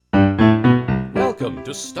Welcome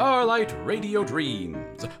to Starlight Radio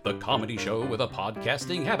Dreams, the comedy show with a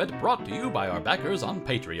podcasting habit brought to you by our backers on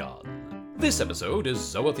Patreon. This episode is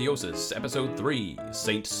Zootheosis, Episode 3,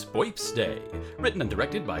 St. Spoip's Day, written and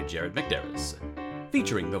directed by Jared McDarris.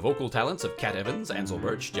 Featuring the vocal talents of Kat Evans, Ansel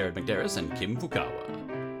Birch, Jared McDarris, and Kim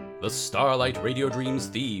Fukawa. The Starlight Radio Dreams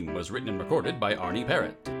theme was written and recorded by Arnie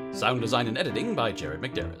Parrott. Sound design and editing by Jared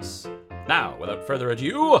McDarris. Now, without further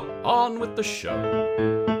ado, on with the show.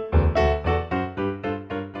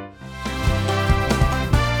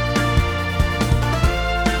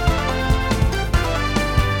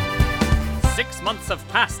 6 months have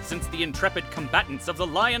passed since the intrepid combatants of the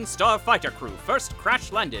Lion Star fighter crew first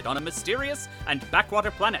crash-landed on a mysterious and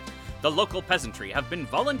backwater planet. The local peasantry have been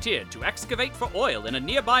volunteered to excavate for oil in a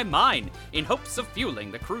nearby mine in hopes of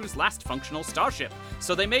fueling the crew's last functional starship,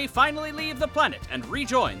 so they may finally leave the planet and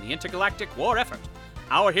rejoin the intergalactic war effort.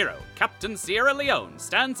 Our hero, Captain Sierra Leone,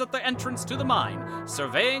 stands at the entrance to the mine,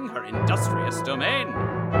 surveying her industrious domain.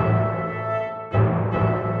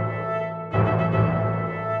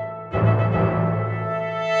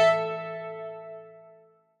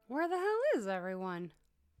 Where the hell is everyone?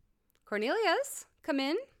 Cornelius, come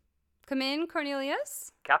in. Come in,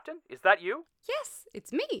 Cornelius. Captain, is that you? Yes,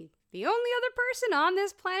 it's me, the only other person on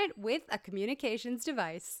this planet with a communications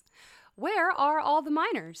device. Where are all the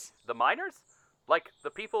miners? The miners? Like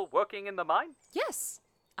the people working in the mine? Yes,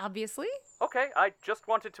 obviously. Okay, I just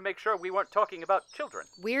wanted to make sure we weren't talking about children.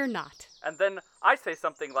 We're not. And then I say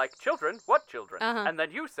something like, children? What children? Uh-huh. And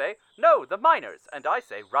then you say, no, the miners. And I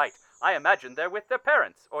say, right, I imagine they're with their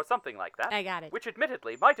parents, or something like that. I got it. Which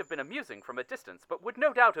admittedly might have been amusing from a distance, but would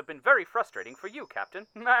no doubt have been very frustrating for you, Captain.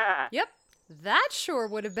 Yep, that sure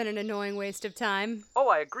would have been an annoying waste of time. Oh,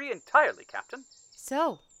 I agree entirely, Captain.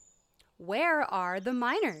 So, where are the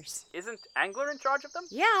miners? Isn't Angler in charge of them?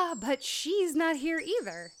 Yeah, but she's not here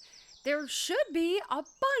either. There should be a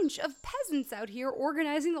bunch of peasants out here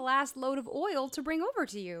organizing the last load of oil to bring over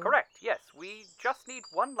to you. Correct, yes. We just need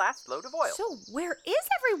one last load of oil. So where is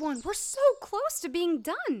everyone? We're so close to being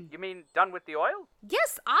done. You mean done with the oil?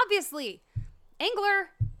 Yes, obviously. Angler!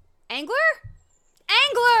 Angler?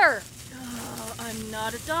 Angler! Oh, I'm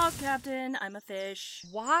not a dog, Captain. I'm a fish.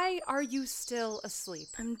 Why are you still asleep?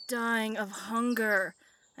 I'm dying of hunger.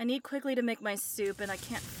 I need Quigley to make my soup, and I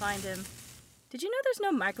can't find him. Did you know there's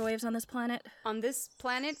no microwaves on this planet? On this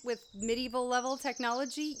planet with medieval level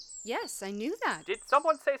technology? Yes, I knew that. Did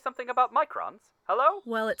someone say something about microns? Hello?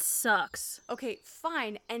 Well, it sucks. Okay,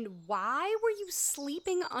 fine. And why were you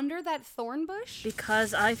sleeping under that thorn bush?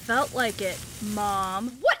 Because I felt like it,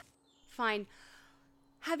 Mom. What? Fine.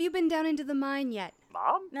 Have you been down into the mine yet?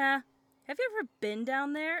 Mom? Nah. Have you ever been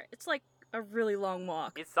down there? It's like a really long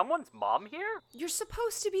walk. Is someone's mom here? You're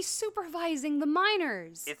supposed to be supervising the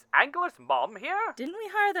miners. Is Angler's mom here? Didn't we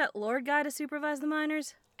hire that Lord guy to supervise the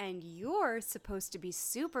miners? And you're supposed to be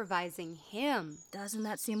supervising him. Doesn't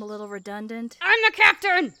that seem a little redundant? I'm the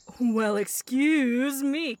captain! Well, excuse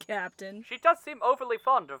me, Captain. She does seem overly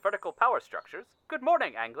fond of vertical power structures. Good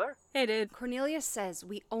morning, Angler. Hey, dude. Cornelius says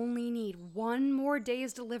we only need one more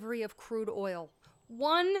day's delivery of crude oil.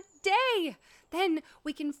 1 day! Then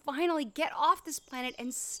we can finally get off this planet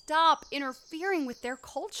and stop interfering with their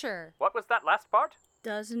culture. What was that last part?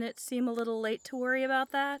 Doesn't it seem a little late to worry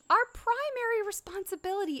about that? Our primary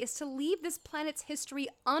responsibility is to leave this planet's history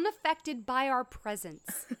unaffected by our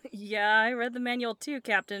presence. Yeah, I read the manual too,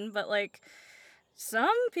 Captain, but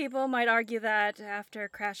some people might argue that after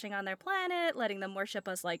crashing on their planet, letting them worship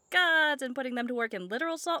us like gods, and putting them to work in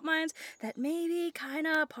literal salt mines, that maybe,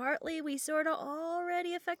 partly, we sorta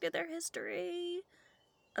already affected their history.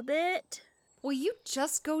 A bit. Will you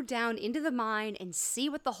just go down into the mine and see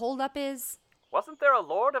what the holdup is? Wasn't there a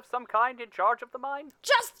lord of some kind in charge of the mine?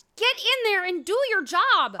 Just get in there and do your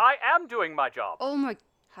job! I am doing my job. Oh my...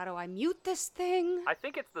 How do I mute this thing? I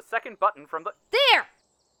think it's the second button from the... There!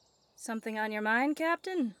 Something on your mind,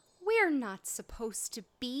 Captain? We're not supposed to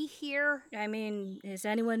be here. I mean, is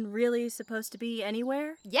anyone really supposed to be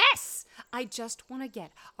anywhere? Yes! I just want to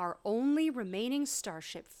get our only remaining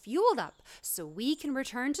starship fueled up so we can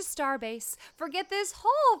return to Starbase, forget this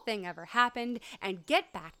whole thing ever happened, and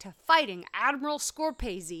get back to fighting Admiral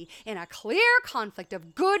Scorpese in a clear conflict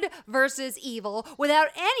of good versus evil without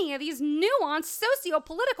any of these nuanced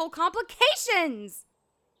socio-political complications.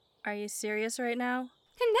 Are you serious right now?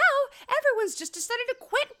 And now, everyone's just decided to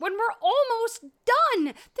quit when we're almost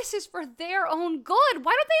done. This is for their own good.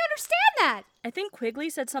 Why don't they understand that? I think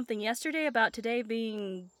Quigley said something yesterday about today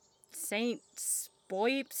being St.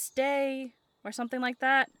 Spoip's Day, or something like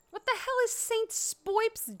that. What the hell is St.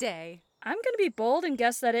 Spoip's Day? I'm gonna be bold and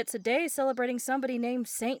guess that it's a day celebrating somebody named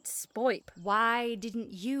Saint Spoip. Why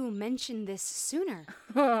didn't you mention this sooner?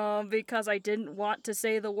 Oh, because I didn't want to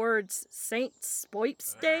say the words Saint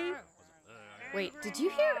Spoip's Day. Wait, did you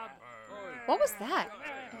hear? What was that?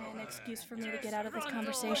 An excuse for me to get out of this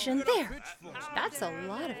conversation. There! That's a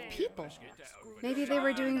lot of people. Maybe they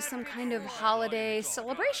were doing some kind of holiday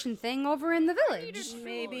celebration thing over in the village.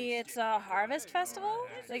 Maybe it's a harvest festival?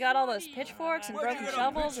 They got all those pitchforks and broken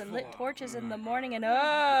shovels and lit torches in the morning and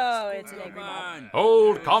oh, it's an angry mob.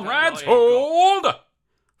 Hold, comrades, hold!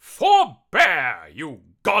 Forbear, you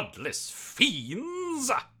godless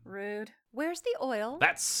fiends! Rude. Where's the oil?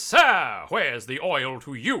 That's Sir, where's the oil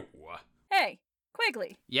to you? Hey,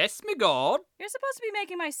 Quigley, Yes, me god. you're supposed to be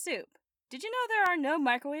making my soup. Did you know there are no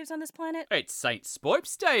microwaves on this planet? It's Saint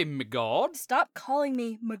Spoip's Day, me god. Stop calling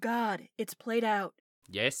me my god. It's played out.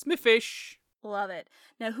 Yes, me fish. Love it.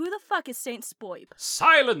 Now who the fuck is Saint Spoip?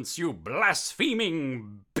 Silence, you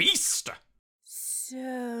blaspheming beast!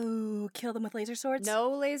 So, kill them with laser swords? No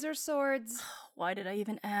laser swords. Why did I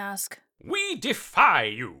even ask? We defy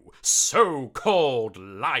you, so-called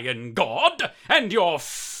lion god, and your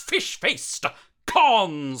fish-faced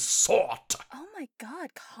consort! Oh my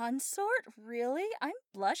god, consort? Really? I'm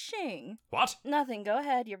blushing. What? Nothing, go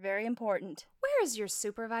ahead. You're very important. Where is your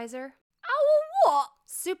supervisor? Oh, what?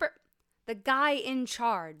 The guy in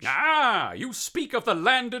charge. Ah, you speak of the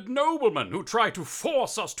landed nobleman who tried to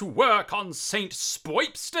force us to work on Saint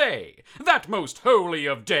Spoip's Day, that most holy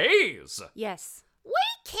of days. Yes. We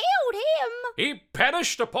killed him! He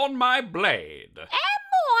perished upon my blade. And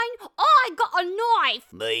mine! I got a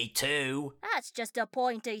knife! Me too. That's just a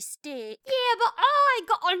pointy stick. Yeah, but I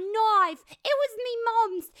got a knife! It was me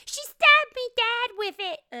mum's! She stabbed me dad with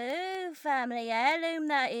it! Oh, family heirloom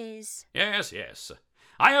that is. Yes, yes.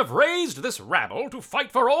 I have raised this rabble to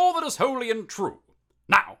fight for all that is holy and true.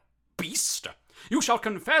 Now, beast, you shall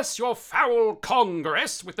confess your foul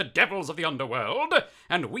congress with the devils of the underworld,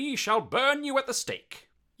 and we shall burn you at the stake.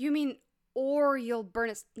 You mean, or you'll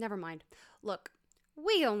burn us. Never mind. Look,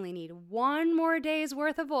 we only need one more day's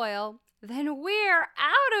worth of oil, then we're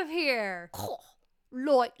out of here.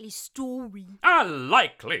 Likely story. A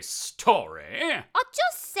likely story. I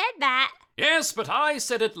just said that. Yes, but I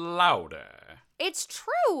said it louder. It's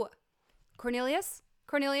true. Cornelius,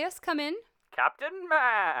 come in. Captain,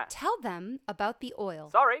 Tell them about the oil.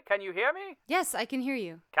 Sorry, can you hear me? Yes, I can hear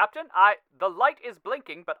you. Captain, the light is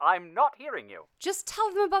blinking, but I'm not hearing you. Just tell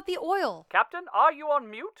them about the oil. Captain, are you on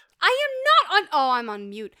mute? I am not on. Oh, I'm on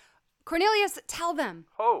mute. Cornelius, tell them.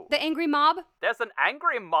 Oh, The angry mob? there's an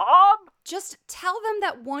angry mob? Just tell them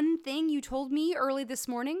that one thing you told me early this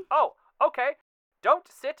morning. Oh, okay. Don't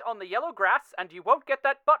sit on the yellow grass and you won't get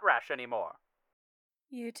that butt rash anymore.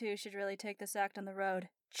 You two should really take this act on the road.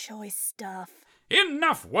 Choice stuff.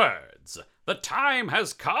 Enough words. The time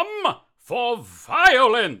has come for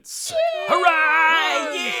violence.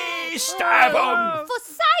 Hurrah! Yeah, stab 'em! For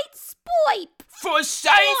Saint Spoip! For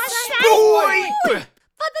Saint Saint Spoip!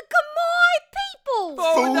 For the Gamai people!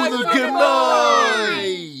 For the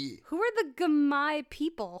Gamai! Who are the Gamai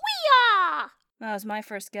people? We are! That was my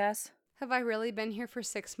first guess. Have I really been here for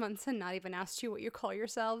 6 months and not even asked you what you call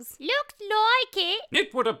yourselves? Looked like it.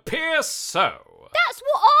 It would appear so. That's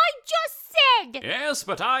what I just said. Yes,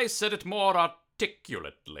 but I said it more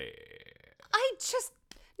articulately.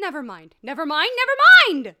 Never mind. Never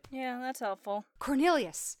mind. Yeah, that's helpful.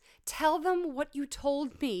 Cornelius, tell them what you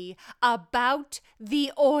told me about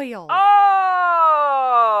the oil.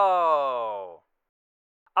 Oh!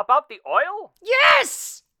 About the oil?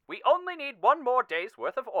 Yes! We only need one more day's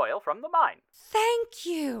worth of oil from the mine. Thank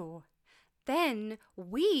you. Then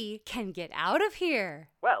we can get out of here.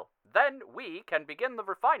 Well, then we can begin the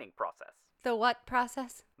refining process. The what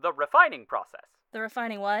process? The refining process. The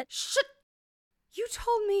refining what? Shut! You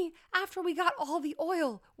told me after we got all the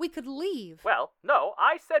oil, we could leave. Well, no,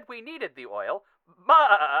 I said we needed the oil,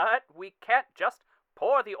 but we can't just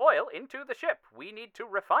pour the oil into the ship. We need to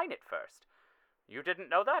refine it first. You didn't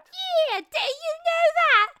know that? Yeah, do you know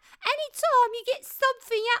that? Anytime you get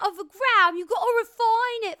something out of the ground, you gotta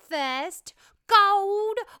refine it first.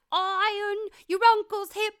 Gold, iron, your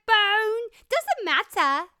uncle's hip bone. Doesn't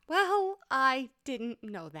matter. Well, I didn't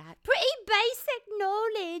know that. Pretty basic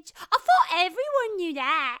knowledge. I thought everyone knew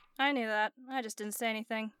that. I knew that. I just didn't say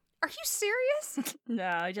anything. Are you serious? No,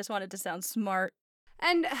 I just wanted to sound smart.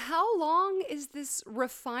 And how long is this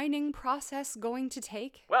refining process going to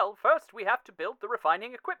take? Well, first we have to build the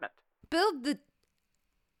refining equipment. Build the...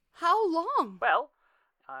 How long? Well,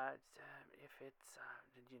 if it's,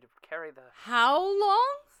 you carry the How long?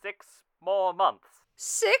 6 more months.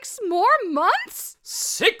 6 more months?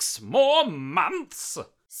 6 more months?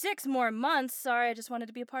 6 more months? Sorry, I just wanted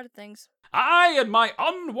to be a part of things. I and my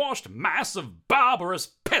unwashed mass of barbarous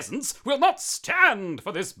peasants will not stand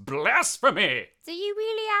for this blasphemy. Do you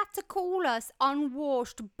really have to call us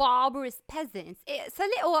unwashed, barbarous peasants? It's a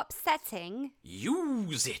little upsetting.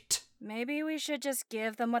 Use it. Maybe we should just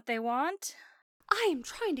give them what they want? I am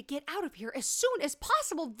trying to get out of here as soon as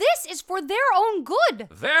possible. This is for their own good.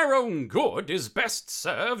 Their own good is best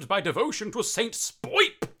served by devotion to Saint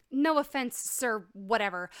Spoip. No offense, sir,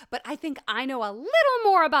 whatever, but I think I know a little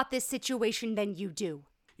more about this situation than you do.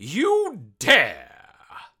 You dare!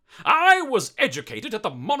 I was educated at the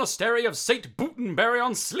monastery of St. Bootenberry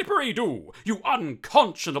on Slippery Doo, you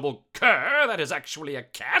unconscionable cur that is actually a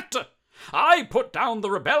cat. I put down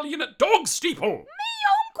the rebellion at Dog Steeple.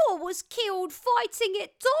 Uncle was killed fighting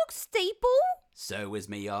at Dog Steeple. So was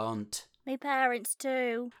me aunt. Me parents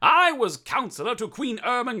too. I was counsellor to Queen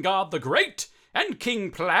Ermengarde the Great and King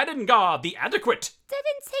Pladdengard the Adequate.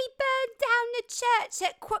 Didn't he burn down the church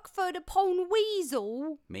at Crookford upon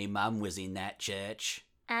Weasel? Me mum was in that church.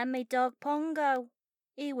 And me dog Pongo.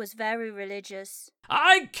 He was very religious.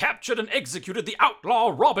 I captured and executed the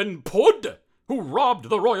outlaw Robin Hood, who robbed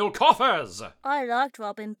the royal coffers. I liked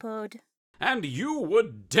Robin Hood. And you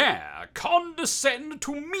would dare condescend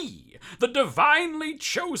to me, the divinely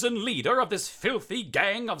chosen leader of this filthy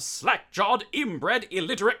gang of slack-jawed, inbred,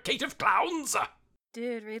 illiterate caitiff clowns?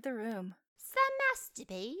 Dude, read the room. Sir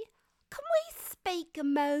Masterby, can we speak a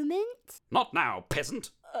moment? Not now, peasant.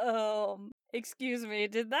 Excuse me,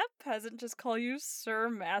 did that peasant just call you Sir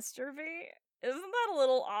Masterby? Isn't that a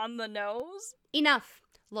little on the nose? Enough.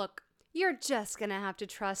 Look, you're just gonna have to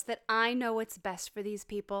trust that I know what's best for these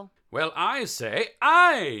people. Well, I say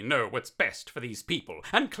I know what's best for these people,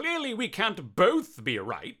 and clearly we can't both be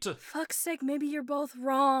right. Fuck's sake, maybe you're both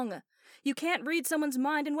wrong. You can't read someone's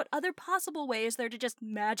mind, and what other possible way is there to just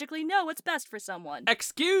magically know what's best for someone?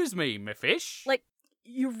 Excuse me, me fish. Like,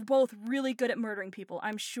 you're both really good at murdering people,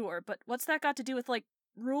 I'm sure, but what's that got to do with, like,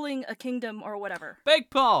 ruling a kingdom or whatever? Beg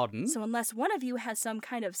pardon? So unless one of you has some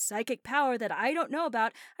kind of psychic power that I don't know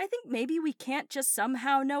about, I think maybe we can't just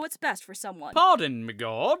somehow know what's best for someone. Pardon, me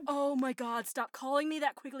god. Oh my god, stop calling me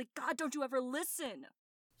that quickly. God, don't you ever listen.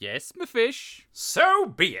 Yes, me fish. So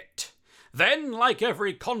be it. Then, like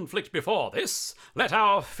every conflict before this, let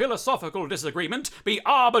our philosophical disagreement be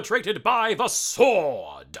arbitrated by the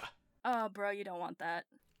sword. Oh, bro, you don't want that.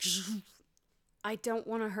 I don't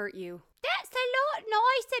want to hurt you. That's a lot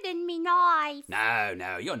nicer than me knife.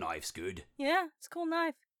 No, your knife's good. Yeah, it's a cool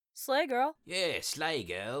knife. Slay, girl. Yeah, slay,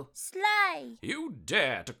 girl. Slay. You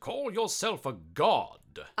dare to call yourself a god?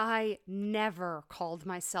 I never called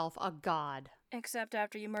myself a god. Except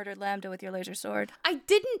after you murdered Lambda with your laser sword. I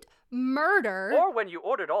didn't murder. Or when you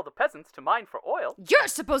ordered all the peasants to mine for oil. You're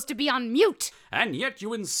supposed to be on mute. And yet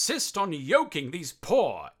you insist on yoking these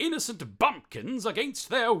poor, innocent bumpkins against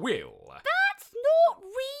their will. That's not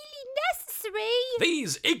really necessary.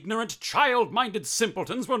 These ignorant, child-minded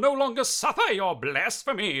simpletons will no longer suffer your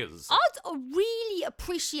blasphemies. I'd really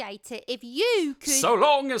appreciate it if you could... So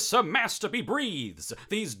long as Sir Masterby breathes,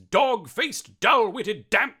 these dog-faced, dull-witted,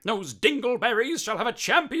 damp-nosed dingleberries shall have a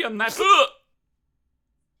champion that...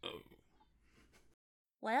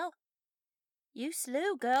 Well, you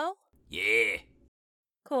slew, girl. Yeah.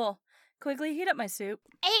 Cool. Quickly heat up my soup.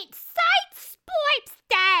 It's Saint Spoip's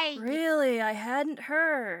Day! Really? I hadn't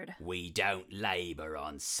heard. We don't labour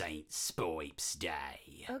on Saint Spoip's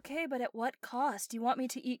Day. Okay, but at what cost? You want me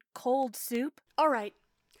to eat cold soup? All right.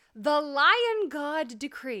 The Lion God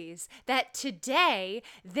decrees that today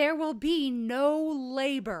there will be no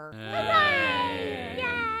labor. Yay!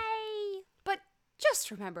 But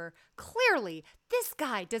just remember, clearly, this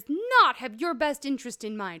guy does not have your best interest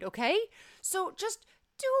in mind, okay? So just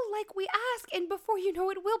do like we ask, and before you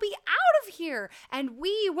know it, we'll be out of here, and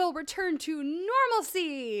we will return to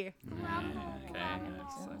normalcy.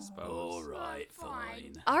 I suppose. All right,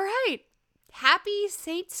 fine. All right. Happy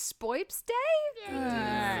Saint Spoip's Day?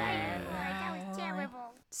 That was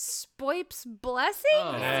terrible. Spoip's blessing?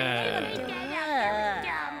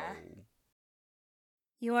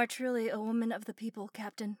 You are truly a woman of the people,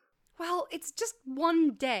 Captain. Well, it's just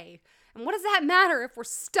one day. And what does that matter if we're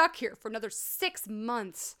stuck here for another 6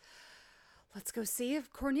 months? Let's go see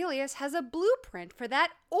if Cornelius has a blueprint for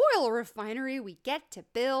that oil refinery we get to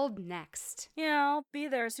build next. Yeah, I'll be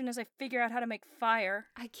there as soon as I figure out how to make fire.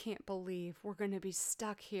 I can't believe we're going to be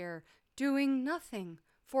stuck here doing nothing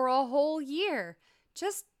for a whole year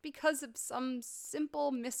just because of some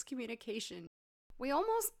simple miscommunication. We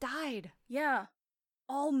almost died. Yeah,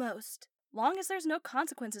 almost. Long as there's no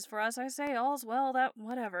consequences for us, I say all's well, that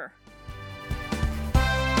whatever.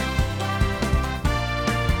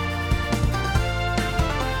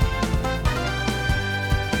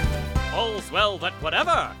 well, that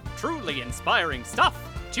whatever. Truly inspiring stuff.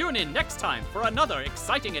 Tune in next time for another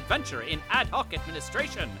exciting adventure in ad hoc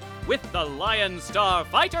administration with the Lion Star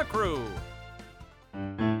Fighter Crew.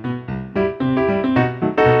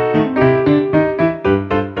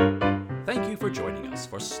 Thank you for joining us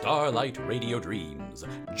for Starlight Radio Dreams.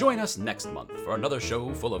 Join us next month for another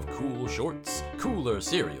show full of cool shorts, cooler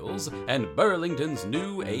cereals, and Burlington's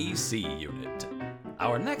new AC unit.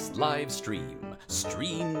 Our next live stream,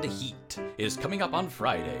 Streamed Heat, is coming up on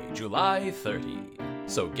Friday, July 30.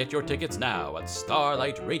 So get your tickets now at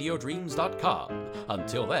starlightradiodreams.com.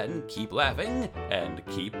 Until then, keep laughing and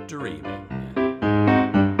keep dreaming.